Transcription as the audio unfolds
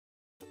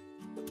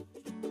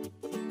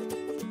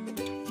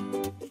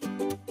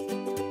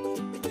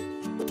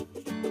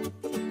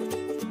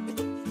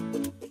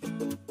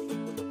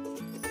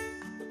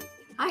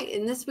right,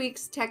 in this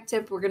week's tech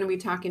tip, we're going to be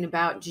talking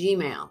about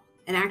Gmail.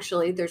 And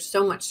actually, there's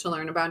so much to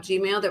learn about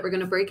Gmail that we're going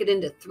to break it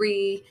into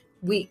 3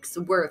 weeks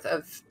worth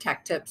of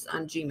tech tips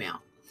on Gmail.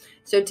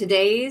 So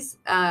today's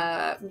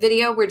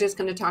video, we're just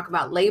going to talk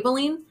about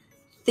labeling,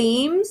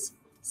 themes,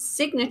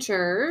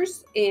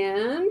 signatures,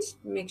 and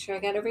make sure I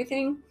got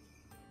everything.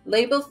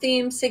 Label,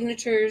 theme,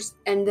 signatures,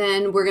 and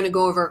then we're going to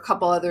go over a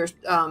couple other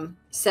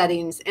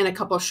settings and a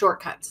couple of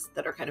shortcuts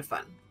that are kind of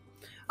fun.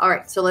 All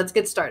right, so let's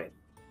get started.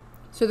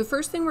 So the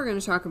first thing we're going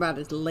to talk about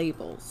is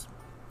labels.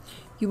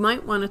 You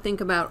might want to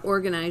think about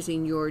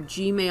organizing your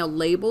Gmail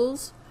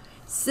labels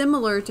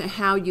similar to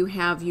how you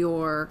have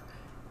your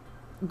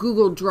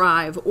Google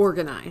Drive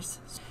organized.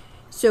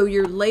 So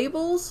your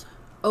labels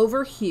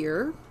over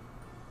here,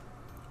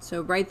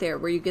 so right there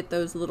where you get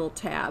those little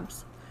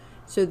tabs.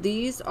 So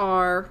these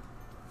are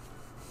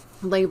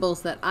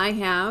labels that I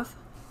have.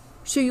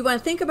 So you want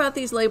to think about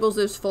these labels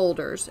as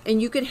folders,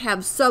 and you could have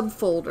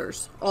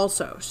subfolders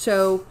also.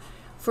 So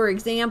for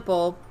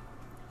example,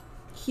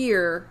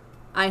 here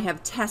I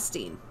have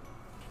testing,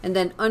 and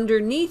then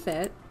underneath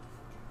it,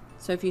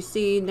 so if you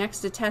see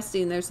next to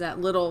testing, there's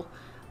that little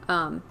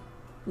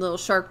little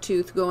shark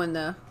tooth going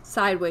the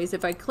sideways.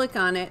 If I click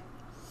on it,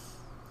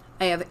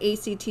 I have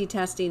ACT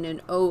testing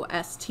and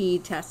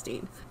OST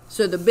testing.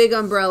 So the big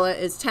umbrella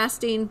is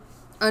testing.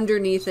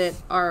 Underneath it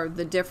are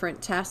the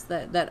different tests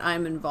that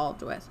I'm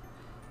involved with.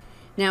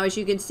 Now, as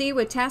you can see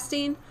with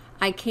testing,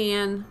 I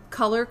can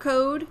color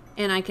code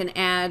and I can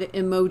add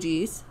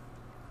emojis.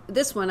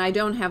 This one I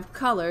don't have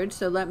colored,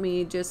 so let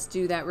me just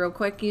do that real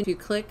quick. If you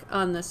click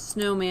on the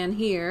snowman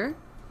here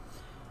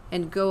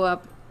and go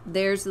up,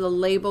 there's the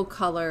label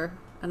color,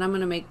 and I'm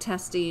going to make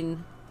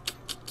testing,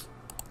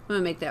 I'm going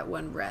to make that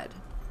one red.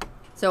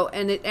 So,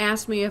 and it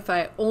asked me if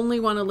I only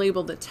want to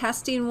label the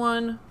testing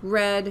one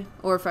red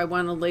or if I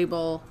want to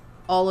label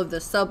all of the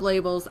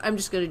sub-labels. I'm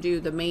just going to do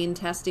the main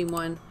testing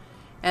one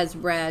as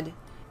red.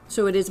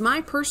 So it is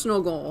my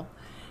personal goal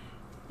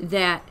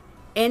that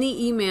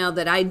any email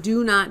that I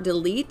do not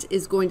delete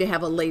is going to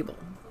have a label.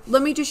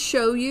 Let me just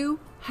show you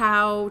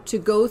how to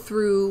go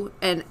through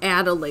and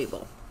add a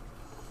label.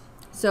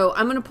 So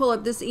I'm going to pull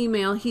up this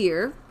email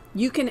here.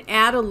 You can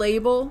add a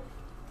label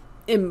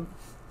in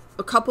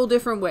a couple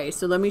different ways.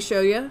 So let me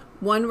show you.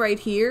 One right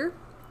here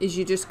is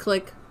you just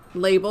click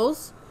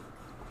labels.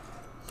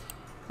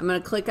 I'm going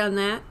to click on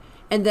that,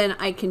 and then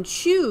I can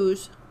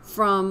choose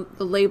from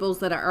the labels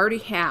that I already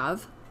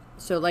have.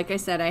 So like I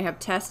said, I have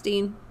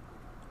testing,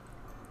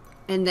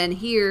 and then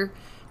here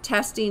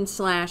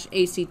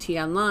testing/ACT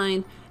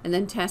online, and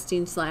then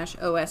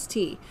testing/OST.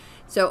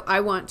 So I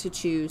want to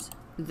choose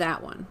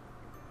that one,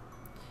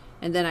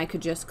 and then I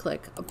could just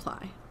click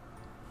apply.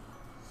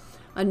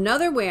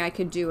 Another way I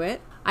could do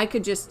it, I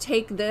could just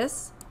take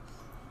this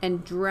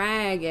and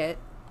drag it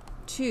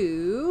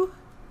to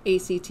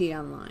ACT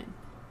online.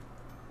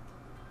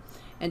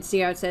 And see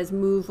how it says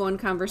move one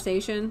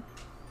conversation?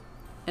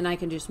 And I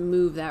can just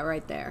move that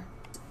right there.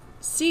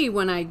 See,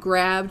 when I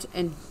grabbed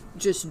and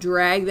just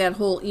dragged that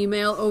whole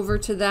email over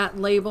to that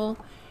label,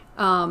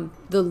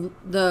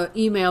 the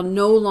email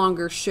no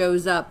longer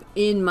shows up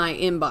in my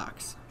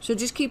inbox. So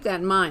just keep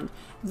that in mind.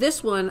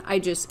 This one, I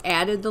just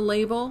added the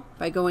label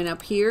by going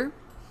up here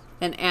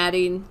and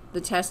adding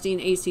the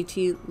testing ACT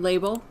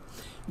label.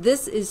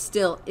 This is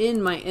still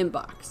in my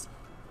inbox.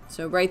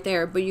 So right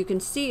there, but you can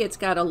see it's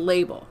got a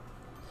label.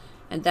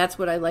 And that's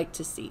what I like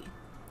to see.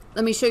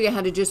 Let me show you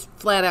how to just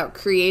flat out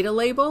create a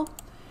label.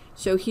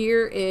 So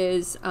here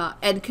is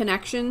Ed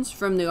Connections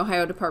from the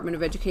Ohio Department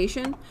of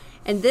Education.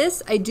 And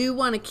this I do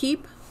want to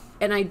keep,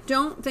 and I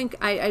don't think,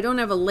 I don't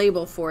have a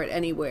label for it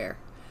anywhere.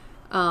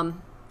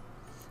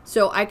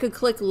 So I could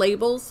click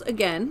labels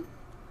again.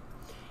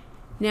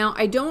 Now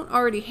I don't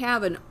already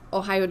have an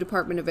Ohio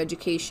Department of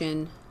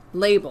Education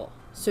label.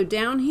 So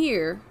down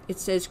here it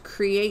says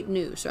create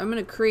new. So I'm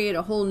going to create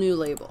a whole new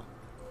label.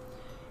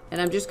 And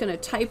I'm just going to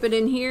type it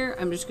in here.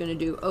 I'm just going to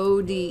do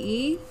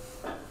ODE.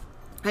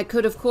 I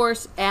could, of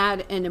course,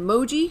 add an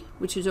emoji,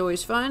 which is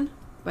always fun,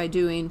 by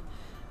doing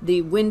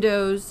the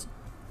Windows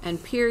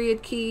and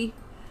period key.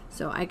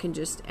 So I can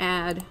just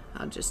add,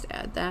 I'll just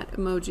add that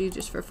emoji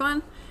just for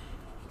fun.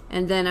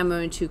 And then I'm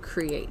going to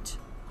create.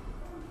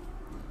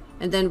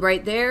 And then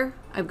right there,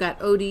 I've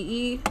got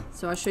ODE.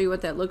 So I'll show you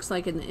what that looks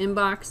like in the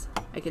inbox.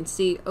 I can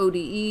see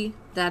ODE.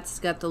 That's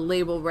got the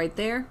label right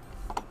there.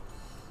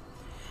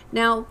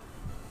 Now,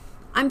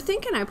 I'm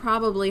thinking I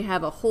probably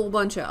have a whole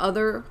bunch of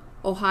other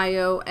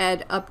Ohio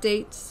Ed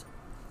updates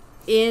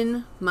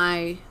in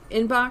my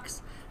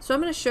inbox. So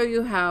I'm going to show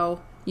you how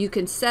you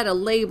can set a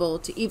label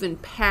to even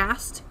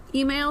past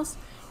emails,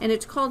 and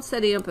it's called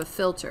setting up a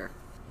filter.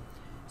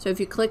 So if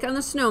you click on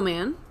the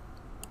snowman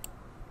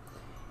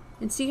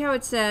and see how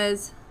it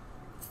says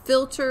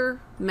filter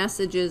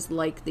messages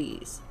like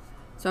these.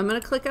 So I'm going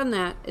to click on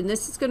that, and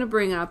this is going to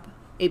bring up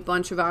a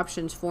bunch of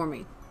options for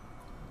me.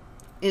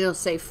 It'll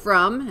say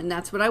from, and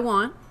that's what I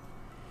want.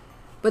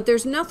 But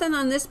there's nothing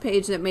on this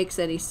page that makes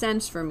any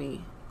sense for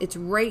me. It's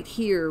right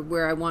here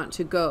where I want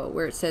to go,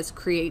 where it says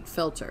create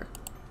filter.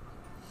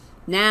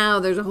 Now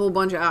there's a whole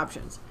bunch of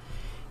options.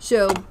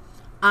 So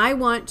I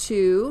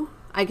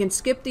can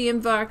skip the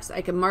inbox,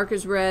 I can mark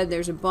as read,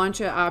 there's a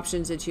bunch of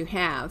options that you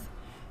have,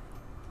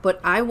 but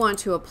I want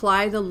to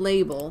apply the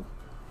label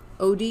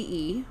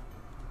ODE.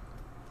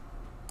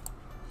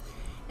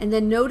 And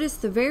then notice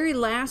the very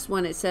last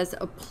one, it says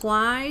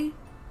apply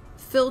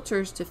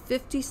filters to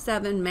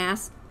 57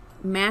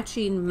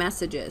 matching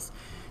messages.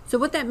 So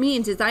what that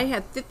means is I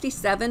have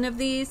 57 of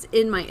these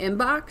in my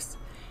inbox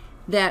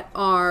that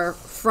are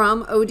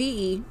from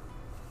ODE,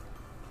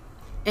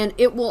 and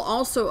it will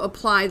also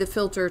apply the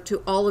filter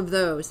to all of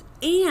those,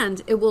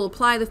 and it will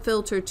apply the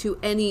filter to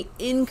any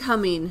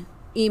incoming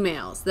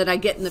emails that I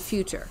get in the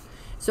future.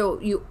 So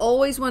you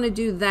always want to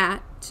do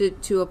that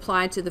to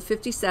apply to the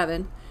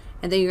 57,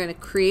 and then you're going to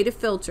create a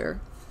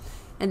filter.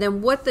 And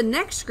then what the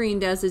next screen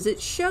does is it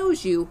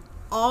shows you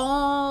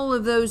all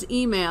of those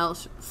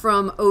emails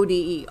from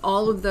ODE,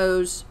 all of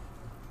those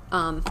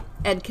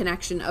Ed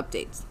Connection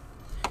updates.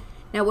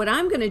 Now what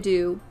I'm going to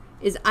do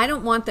is I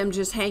don't want them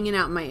just hanging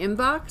out in my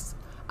inbox.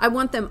 I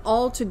want them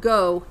all to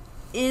go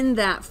in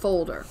that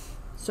folder.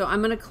 So I'm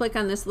going to click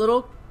on this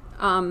little,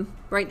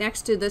 right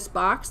next to this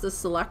box, the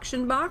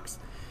selection box.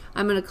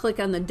 I'm going to click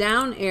on the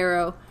down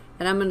arrow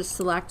and I'm going to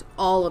select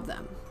all of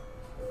them.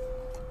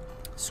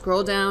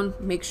 Scroll down,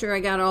 make sure I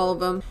got all of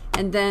them,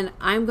 and then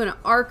I'm going to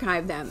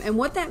archive them. And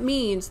what that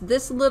means,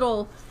 this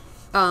little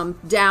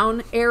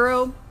down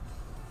arrow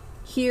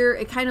here,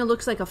 it kind of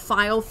looks like a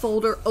file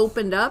folder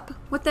opened up.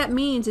 What that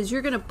means is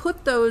you're going to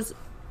put those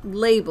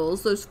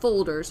labels, those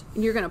folders,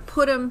 and you're going to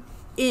put them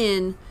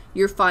in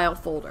your file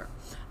folder.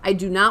 I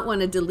do not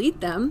want to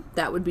delete them.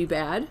 That would be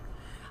bad.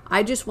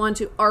 I just want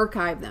to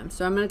archive them.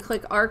 So I'm going to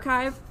click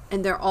archive,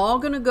 and they're all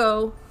going to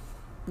go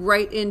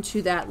right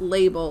into that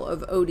label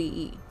of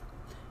ODE.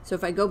 So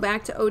if I go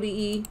back to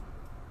ODE,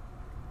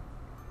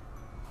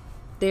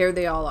 there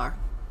they all are.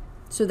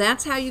 So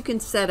that's how you can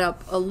set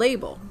up a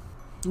label.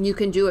 And you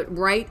can do it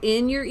right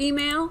in your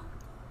email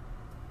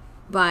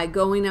by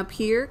going up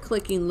here,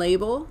 clicking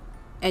label,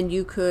 and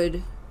you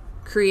could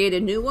create a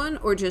new one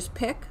or just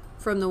pick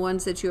from the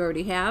ones that you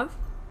already have.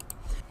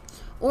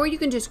 Or you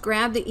can just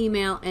grab the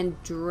email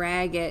and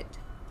drag it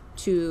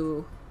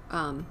to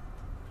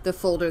the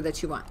folder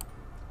that you want.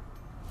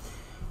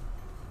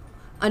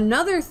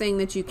 Another thing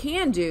that you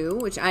can do,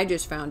 which I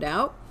just found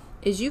out,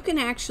 is you can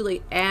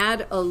actually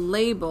add a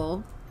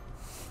label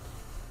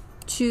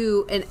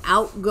to an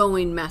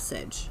outgoing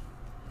message.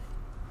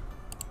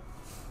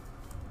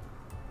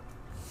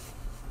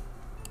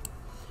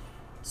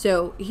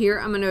 So here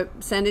I'm going to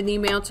send an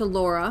email to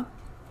Laura.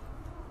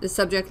 The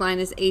subject line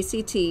is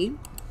ACT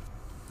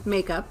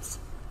makeups.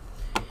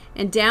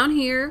 And down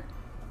here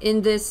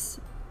in this,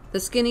 the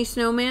skinny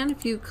snowman,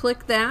 if you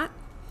click that,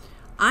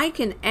 I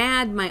can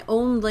add my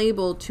own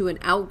label to an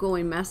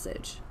outgoing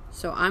message.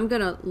 So I'm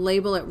going to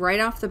label it right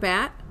off the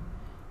bat,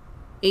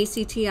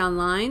 ACT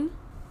Online,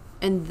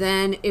 and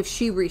then if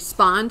she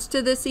responds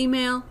to this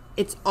email,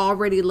 it's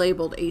already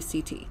labeled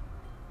ACT.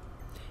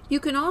 You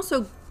can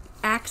also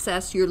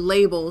access your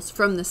labels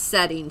from the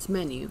settings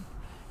menu.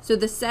 So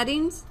the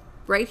settings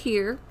right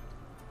here,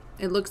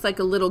 it looks like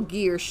a little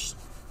gear, So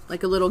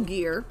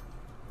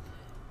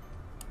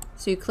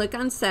you click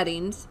on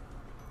settings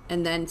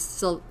and then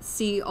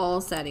see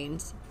all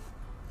settings.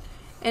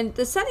 And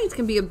the settings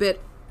can be a bit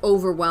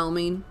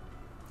overwhelming,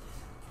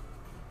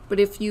 but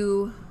if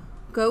you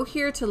go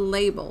here to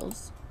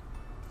labels,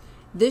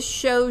 this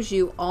shows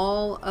you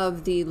all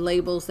of the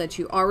labels that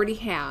you already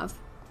have.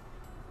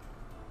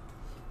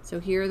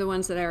 So here are the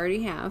ones that I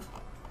already have.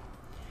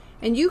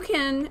 And you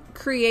can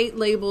create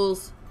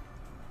labels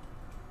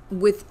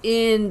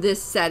within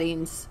this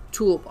settings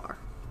toolbar.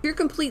 If you're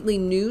completely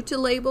new to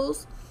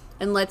labels,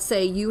 and let's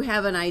say you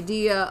have an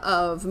idea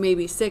of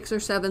maybe 6 or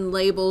 7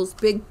 labels,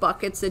 big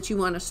buckets that you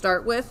want to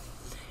start with,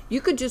 you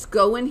could just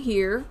go in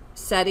here,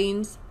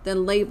 settings,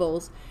 then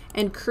labels,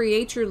 and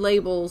create your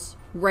labels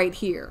right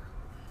here.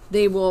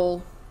 They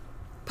will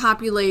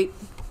populate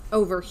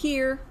over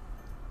here,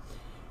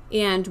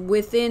 and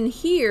within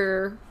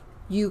here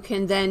you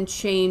can then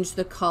change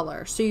the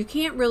color. So you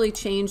can't really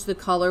change the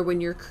color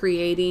when you're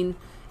creating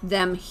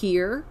them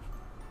here.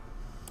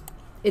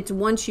 It's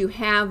once you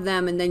have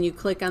them and then you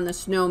click on the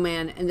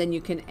snowman and then you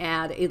can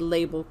add a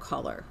label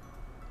color.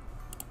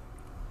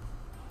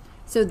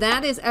 So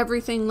that is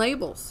everything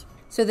labels.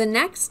 So the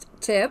next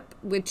tip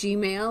with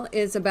Gmail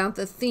is about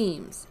the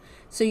themes.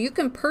 So you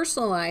can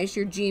personalize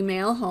your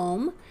Gmail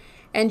home,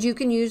 and you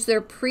can use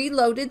their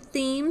preloaded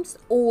themes,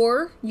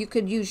 or you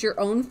could use your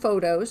own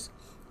photos.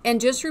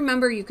 And just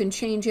remember, you can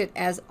change it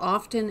as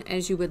often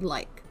as you would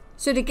like.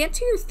 So to get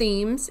to your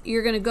themes,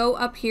 you're going to go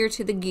up here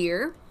to the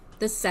gear,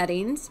 the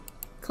settings,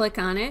 click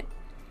on it,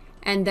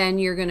 and then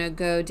you're going to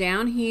go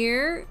down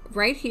here.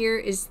 Right here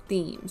is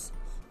themes.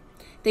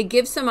 They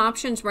give some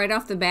options right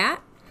off the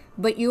bat,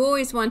 but you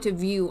always want to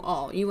view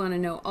all. You want to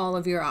know all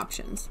of your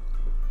options.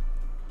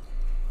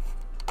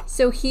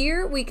 So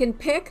here we can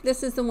pick,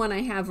 this is the one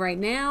I have right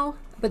now,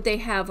 but they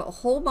have a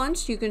whole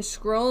bunch. You can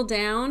scroll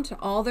down to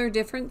all their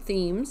different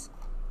themes.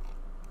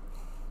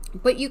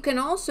 But you can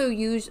also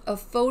use a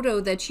photo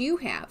that you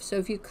have. So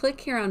if you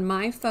click here on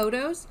My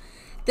Photos,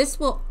 this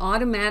will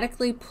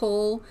automatically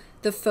pull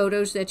the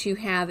photos that you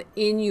have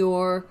in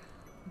your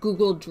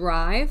Google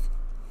Drive.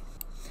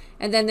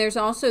 And then there's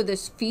also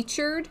this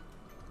featured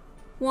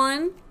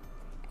one,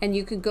 and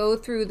you can go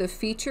through the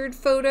featured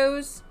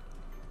photos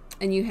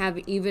and you have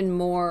even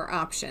more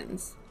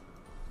options.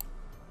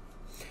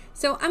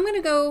 So I'm going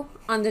to go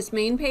on this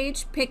main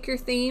page, pick your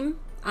theme.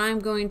 I'm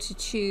going to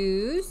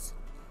choose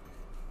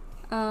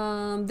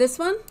this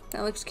one.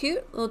 That looks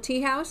cute, little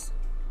tea house.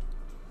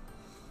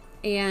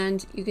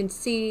 And you can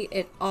see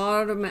it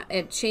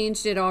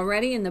changed it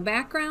already in the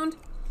background.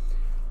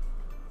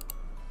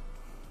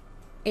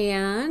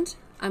 And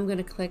I'm going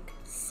to click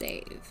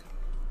Save.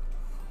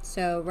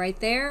 So right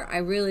there, I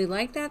really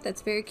like that.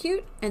 That's very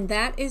cute. And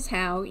that is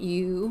how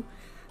you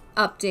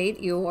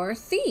update your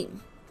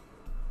theme.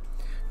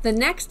 The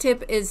next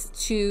tip is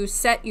to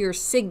set your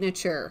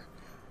signature.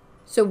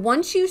 So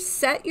once you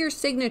set your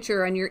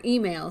signature on your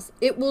emails,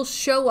 it will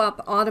show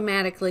up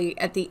automatically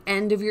at the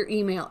end of your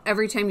email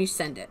every time you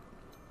send it.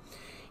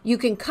 You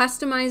can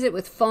customize it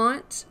with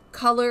font,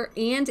 color,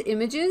 and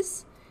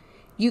images.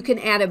 You can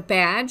add a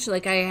badge,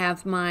 like I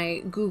have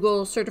my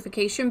Google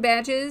certification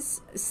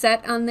badges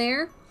set on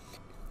there.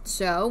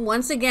 So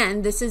once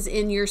again, this is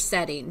in your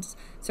settings.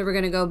 So we're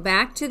going to go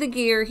back to the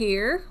gear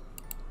here,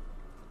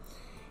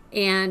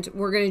 and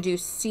we're going to do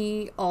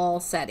See All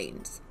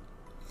Settings.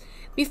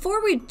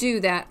 Before we do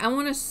that, I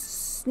want to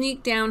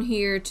sneak down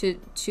here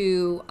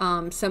to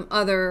some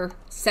other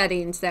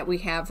settings that we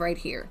have right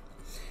here.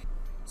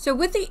 So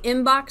with the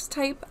inbox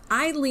type,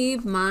 I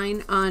leave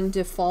mine on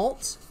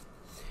default,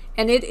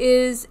 and it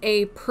is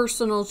a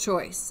personal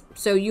choice.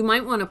 So you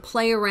might want to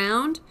play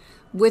around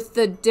with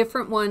the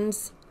different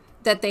ones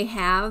that they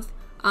have,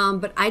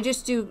 but I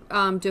just do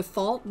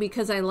default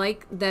because I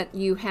like that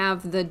you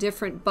have the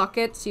different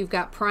buckets. You've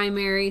got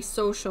primary,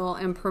 social,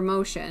 and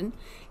promotion.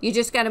 You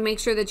just got to make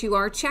sure that you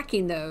are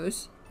checking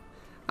those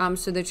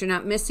so that you're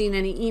not missing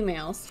any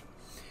emails.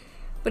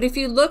 But if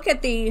you look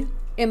at the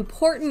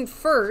important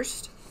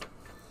first,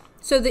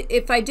 so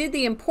if I did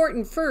the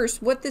important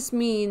first, what this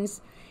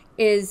means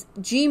is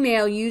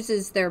Gmail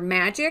uses their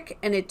magic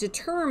and it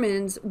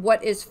determines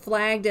what is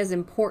flagged as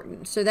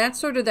important. So that's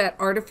sort of that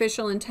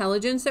artificial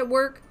intelligence at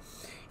work.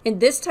 In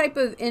this type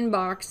of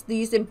inbox,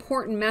 these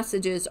important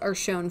messages are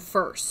shown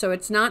first. So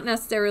it's not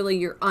necessarily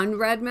your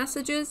unread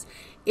messages.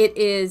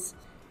 It's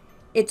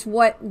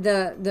what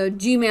the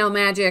Gmail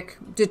magic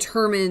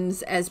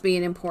determines as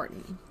being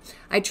important.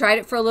 I tried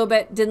it for a little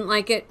bit, didn't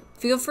like it.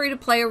 Feel free to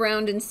play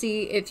around and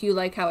see if you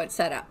like how it's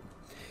set up.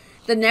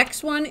 The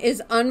next one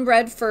is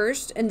unread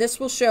first, and this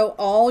will show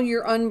all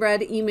your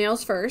unread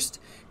emails first.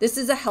 This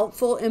is a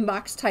helpful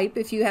inbox type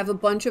if you have a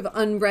bunch of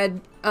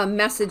unread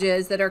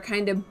messages that are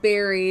kind of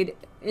buried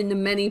in the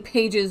many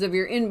pages of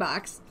your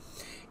inbox.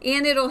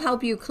 And it'll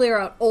help you clear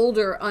out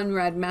older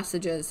unread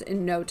messages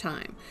in no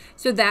time.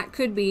 So that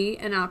could be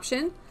an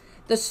option.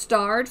 The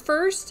starred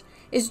first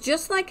is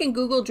just like in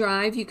Google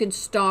Drive. You can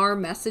star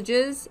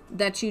messages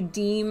that you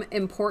deem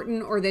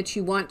important or that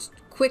you want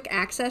quick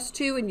access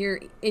to in your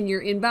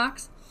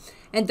inbox,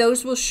 and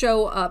those will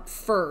show up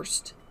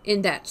first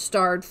in that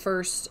starred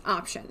first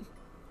option.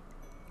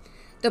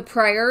 The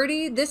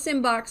priority, this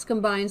inbox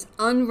combines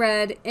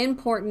unread,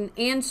 important,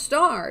 and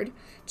starred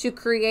to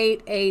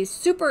create a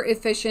super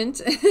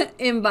efficient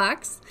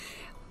inbox.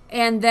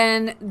 And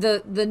then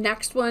the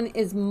next one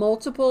is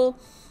multiple,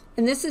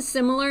 and this is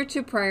similar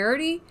to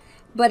priority,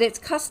 but it's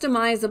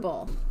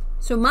customizable.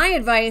 So my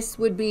advice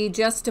would be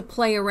just to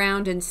play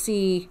around and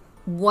see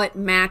what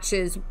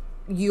matches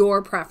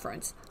your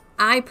preference.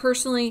 I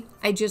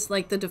just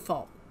like the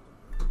default.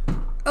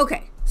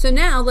 Okay, so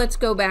now let's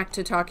go back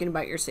to talking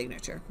about your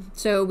signature.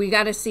 So we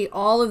got to see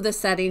all of the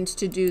settings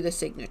to do the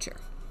signature.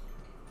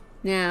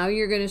 Now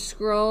you're going to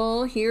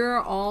scroll. Here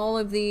are all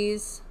of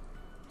these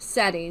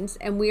settings,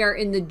 and we are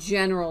in the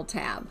General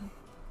tab.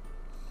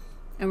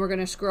 And we're going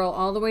to scroll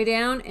all the way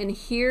down, and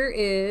here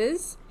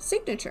is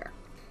Signature.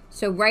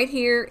 So right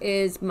here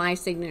is my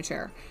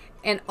signature,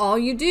 and all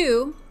you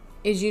do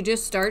is you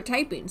just start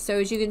typing. So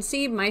as you can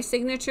see, my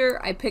signature,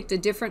 I picked a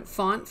different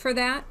font for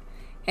that,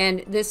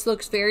 and this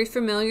looks very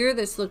familiar.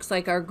 This looks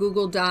like our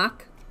Google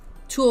Doc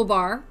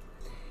toolbar.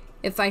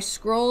 If I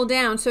scroll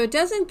down, so it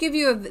doesn't give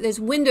you this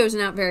window's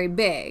not very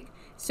big.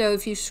 So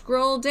if you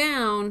scroll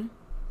down,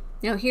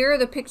 now here are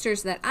the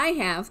pictures that I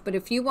have, but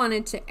if you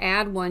wanted to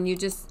add one, you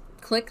just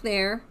click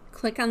there,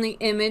 click on the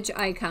image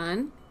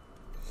icon,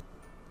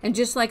 and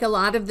just like a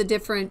lot of the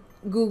different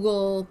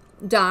Google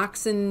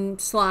Docs and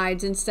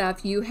slides and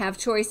stuff, you have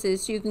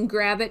choices. You can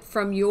grab it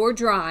from your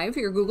drive,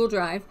 your Google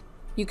Drive.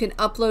 You can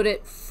upload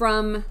it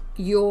from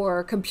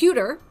your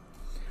computer,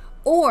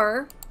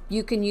 or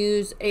you can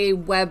use a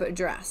web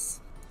address.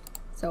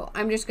 So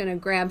I'm just going to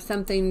grab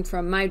something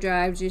from my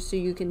drive just so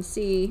you can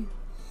see.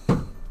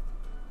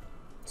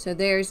 So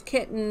there's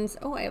kittens.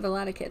 Oh, I have a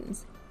lot of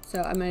kittens.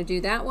 So I'm going to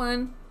do that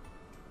one.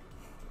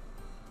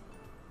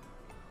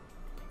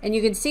 And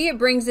you can see it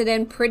brings it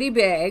in pretty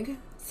big.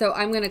 So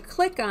I'm going to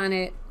click on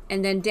it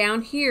and then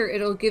down here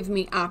it'll give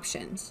me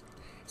options: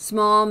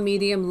 small,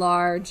 medium,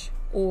 large,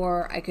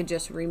 or I could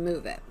just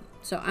remove it.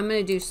 So I'm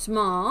going to do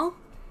small,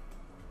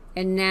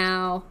 and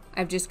now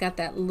I've just got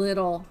that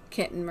little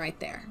kitten right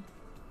there.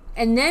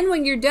 And then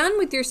when you're done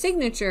with your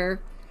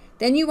signature,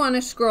 then you want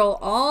to scroll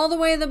all the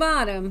way to the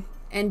bottom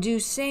and do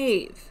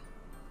save.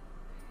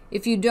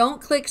 If you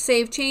don't click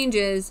save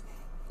changes,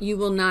 you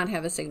will not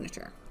have a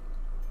signature.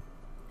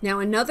 Now,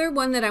 another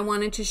one that I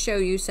wanted to show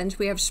you, since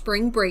we have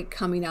spring break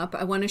coming up,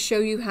 I want to show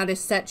you how to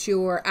set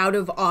your out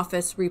of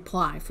office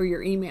reply for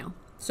your email.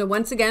 So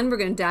once again, we're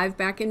going to dive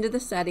back into the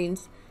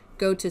settings,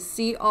 go to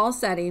see all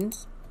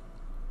settings,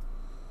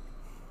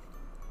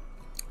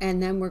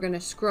 and then we're going to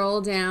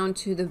scroll down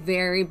to the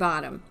very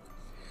bottom.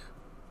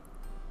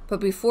 But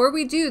before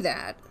we do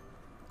that,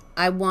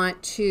 I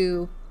want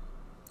to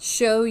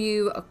show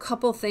you a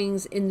couple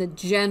things in the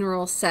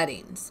general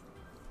settings.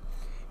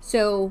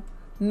 So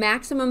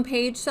maximum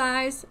page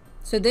size.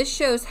 So this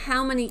shows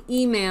how many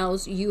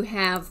emails you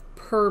have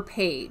per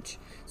page.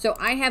 So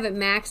I have it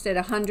maxed at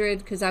 100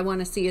 because I want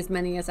to see as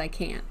many as I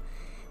can.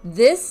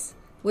 This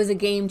was a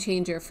game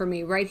changer for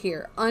me right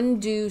here.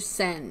 Undo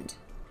send.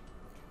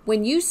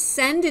 When you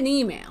send an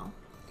email,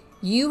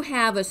 you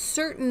have a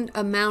certain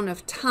amount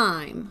of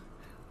time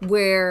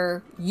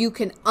where you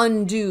can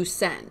undo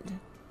send.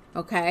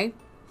 Okay?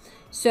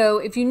 So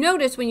if you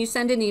notice when you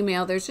send an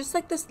email, there's just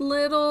like this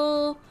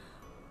little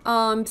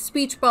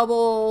speech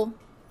bubble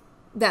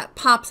that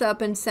pops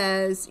up and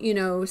says, you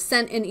know,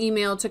 sent an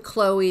email to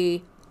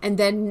Chloe, and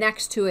then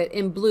next to it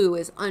in blue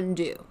is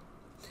undo.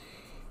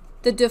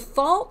 The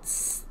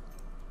default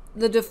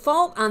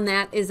on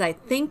that is, I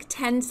think,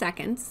 10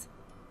 seconds.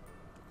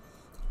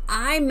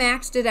 I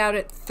maxed it out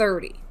at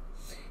 30.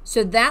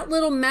 So that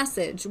little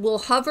message will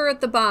hover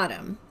at the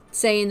bottom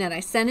saying that I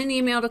sent an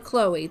email to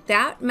Chloe.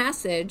 That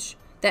message,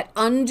 that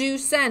undo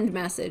send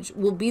message,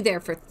 will be there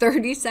for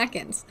 30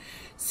 seconds.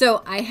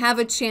 So I have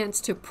a chance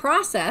to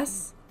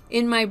process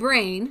in my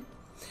brain,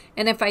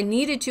 and if I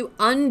needed to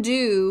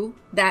undo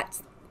that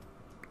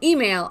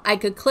email, I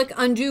could click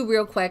undo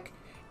real quick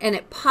and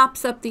it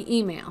pops up the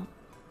email,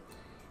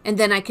 and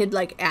then I could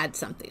like add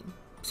something.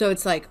 So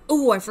it's like,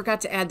 oh, I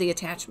forgot to add the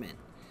attachment,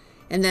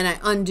 and then I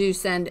undo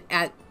send,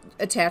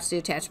 attach the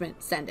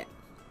attachment, send it.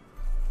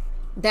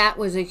 That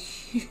was a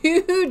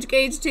huge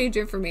game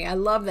changer for me. I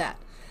love that.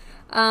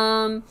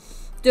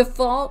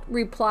 Default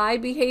reply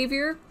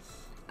behavior.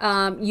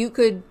 You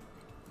could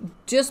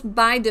just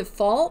by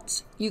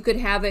default, you could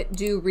have it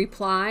do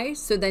reply,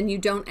 so then you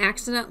don't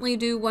accidentally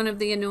do one of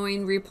the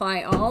annoying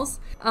reply alls.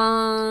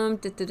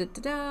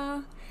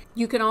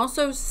 You can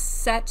also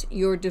set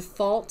your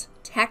default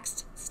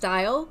text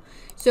style.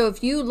 So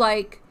if you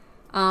like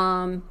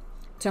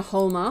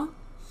Tahoma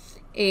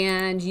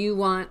and you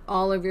want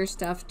all of your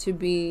stuff to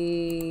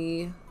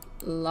be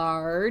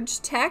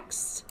large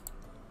text,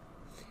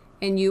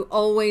 and you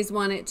always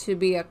want it to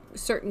be a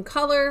certain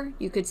color,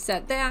 you could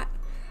set that.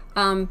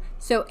 And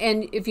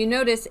if you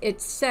notice, it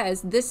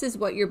says this is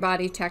what your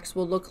body text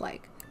will look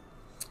like.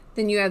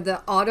 Then you have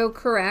the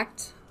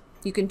autocorrect.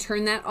 You can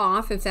turn that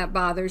off if that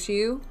bothers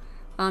you.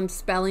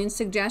 Spelling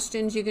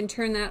suggestions, you can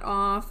turn that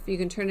off. You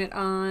can turn it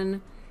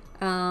on.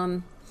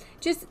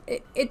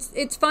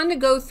 It's fun to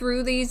go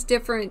through these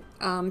different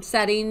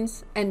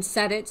settings and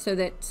set it so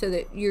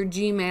that your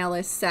Gmail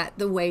is set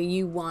the way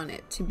you want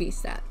it to be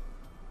set.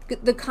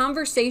 The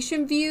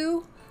conversation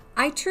view,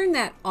 I turn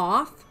that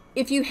off.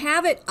 If you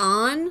have it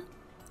on,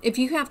 if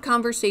you have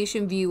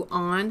conversation view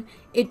on,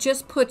 it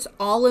just puts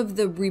all of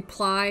the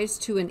replies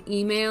to an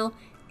email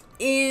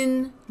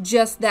in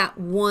just that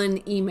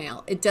one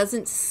email. It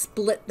doesn't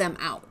split them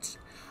out.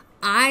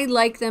 I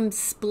like them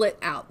split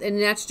out, and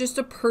that's just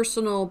a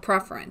personal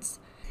preference.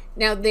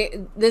 Now,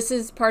 this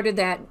is part of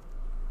that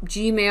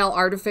Gmail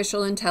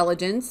artificial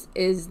intelligence,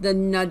 is the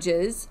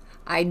nudges.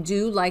 I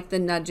do like the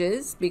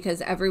nudges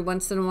because every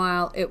once in a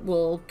while it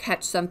will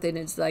catch something.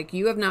 It's like,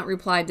 you have not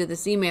replied to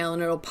this email,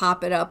 and it'll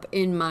pop it up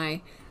in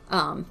my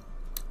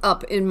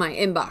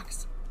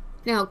inbox.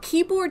 Now,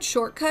 keyboard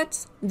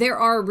shortcuts, there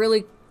are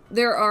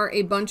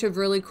a bunch of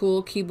really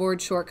cool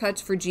keyboard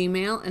shortcuts for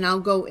Gmail, and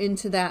I'll go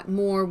into that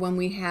more when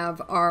we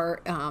have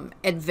our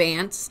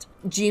advanced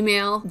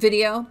Gmail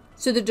video.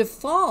 So the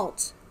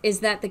default is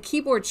that the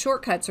keyboard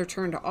shortcuts are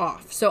turned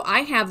off. So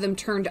I have them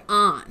turned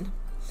on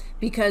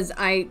because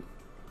I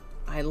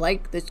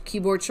like the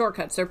keyboard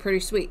shortcuts. They're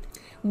pretty sweet.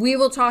 We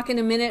will talk in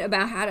a minute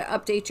about how to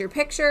update your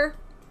picture.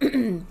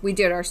 We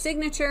did our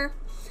signature.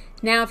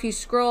 Now, if you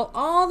scroll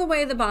all the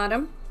way to the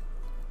bottom,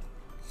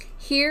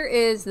 here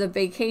is the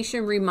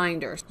vacation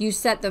reminder. You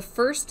set the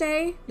first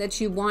day that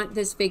you want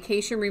this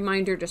vacation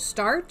reminder to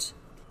start,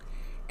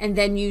 and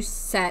then you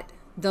set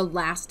the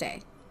last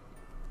day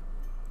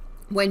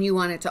when you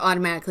want it to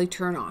automatically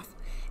turn off.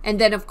 And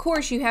then, of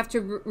course, you have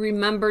to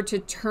remember to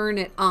turn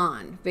it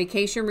on,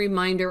 vacation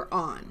reminder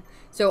on.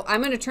 So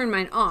I'm going to turn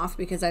mine off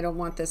because I don't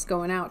want this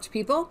going out to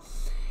people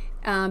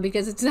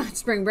because it's not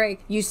spring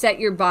break. You set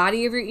your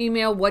body of your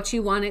email, what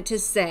you want it to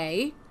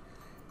say.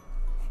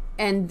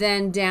 And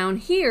then down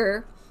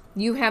here,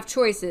 you have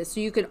choices. So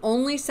you can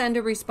only send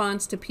a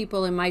response to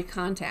people in my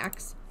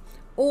contacts,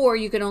 or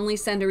you can only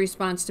send a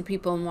response to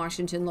people in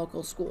Washington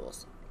local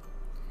schools.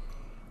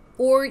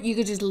 Or you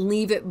could just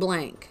leave it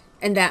blank.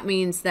 And that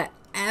means that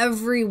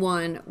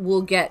everyone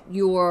will get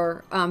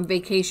your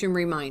vacation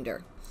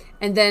reminder.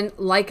 And then,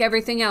 like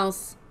everything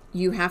else,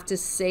 you have to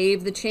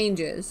save the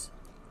changes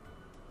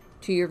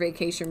to your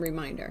vacation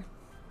reminder.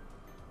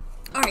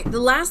 All right, the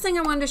last thing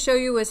I wanted to show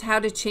you is how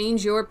to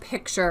change your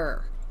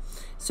picture.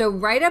 So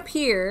right up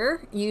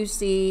here, you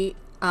see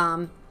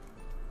my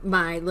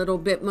little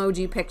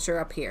Bitmoji picture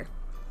up here.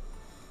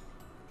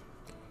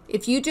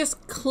 If you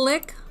just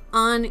click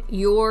on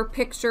your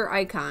picture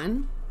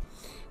icon,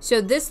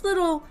 so this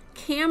little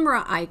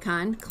camera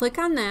icon, click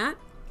on that,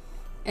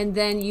 and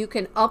then you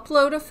can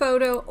upload a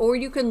photo, or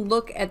you can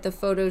look at the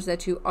photos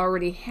that you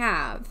already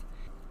have.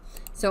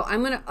 So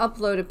I'm going to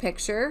upload a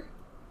picture,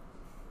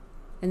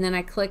 and then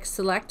I click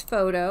select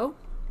photo.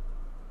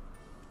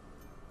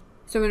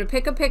 So I'm going to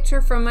pick a picture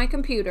from my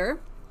computer,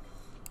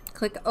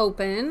 click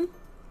open.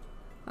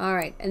 All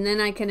right, and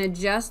then I can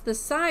adjust the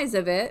size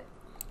of it.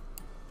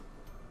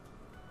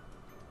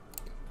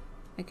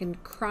 I can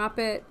crop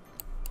it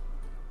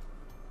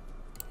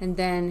and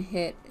then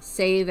hit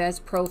save as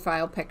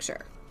profile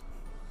picture.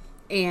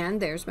 And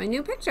there's my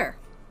new picture.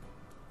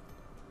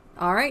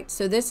 All right,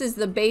 so this is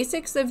the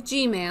basics of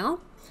Gmail.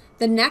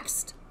 The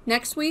next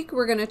week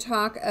we're going to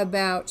talk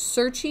about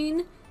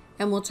searching,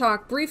 and we'll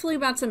talk briefly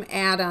about some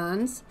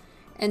add-ons,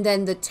 and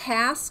then the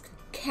task,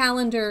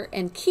 calendar,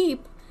 and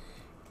keep,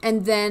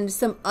 and then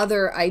some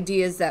other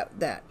ideas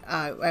that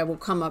I will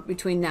come up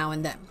between now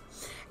and then.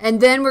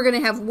 And then we're going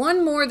to have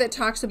one more that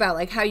talks about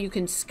like how you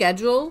can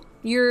schedule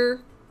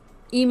your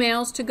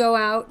emails to go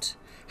out,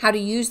 how to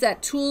use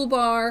that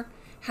toolbar,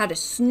 how to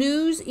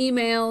snooze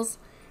emails,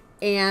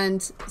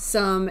 and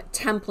some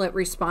template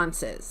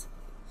responses.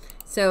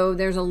 So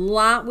there's a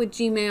lot with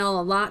Gmail,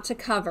 a lot to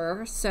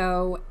cover.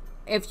 So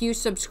if you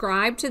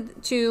subscribe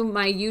to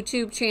my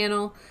YouTube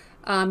channel,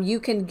 you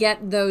can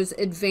get those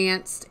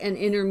advanced and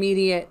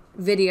intermediate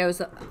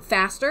videos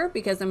faster,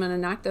 because I'm going to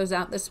knock those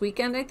out this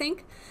weekend, I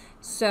think.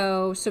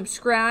 So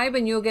subscribe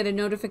and you'll get a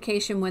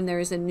notification when there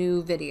is a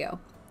new video.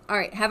 All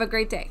right, have a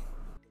great day.